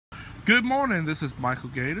Good morning, this is Michael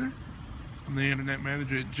Gator. I'm the Internet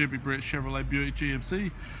Manager at Britt Chevrolet Buick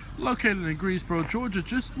GMC, located in Greensboro, Georgia.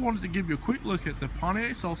 Just wanted to give you a quick look at the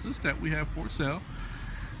Pontiac Solstice that we have for sale.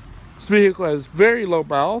 This vehicle has very low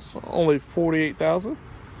miles, only 48,000.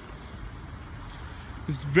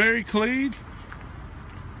 It's very clean.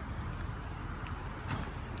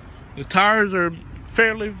 The tires are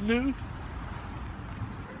fairly new.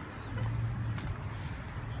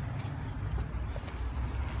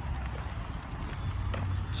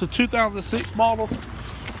 It's a 2006 model,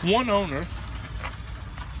 one owner,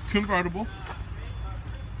 convertible.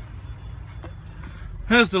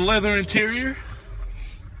 Has the leather interior,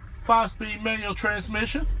 5-speed manual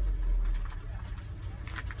transmission,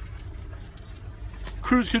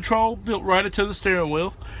 cruise control built right into the steering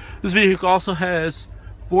wheel. This vehicle also has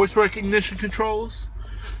voice recognition controls,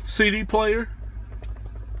 CD player,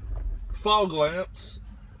 fog lamps,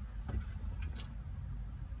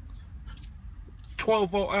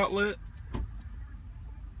 12-volt outlet,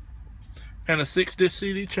 and a 6-disc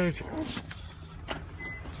CD changer.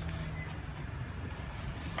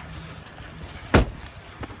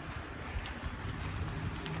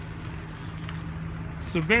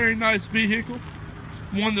 It's a very nice vehicle,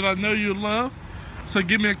 one that I know you'll love. So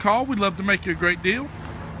give me a call. We'd love to make you a great deal.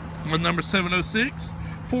 My number is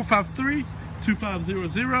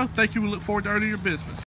 706-453-2500. Thank you. We look forward to earning your business.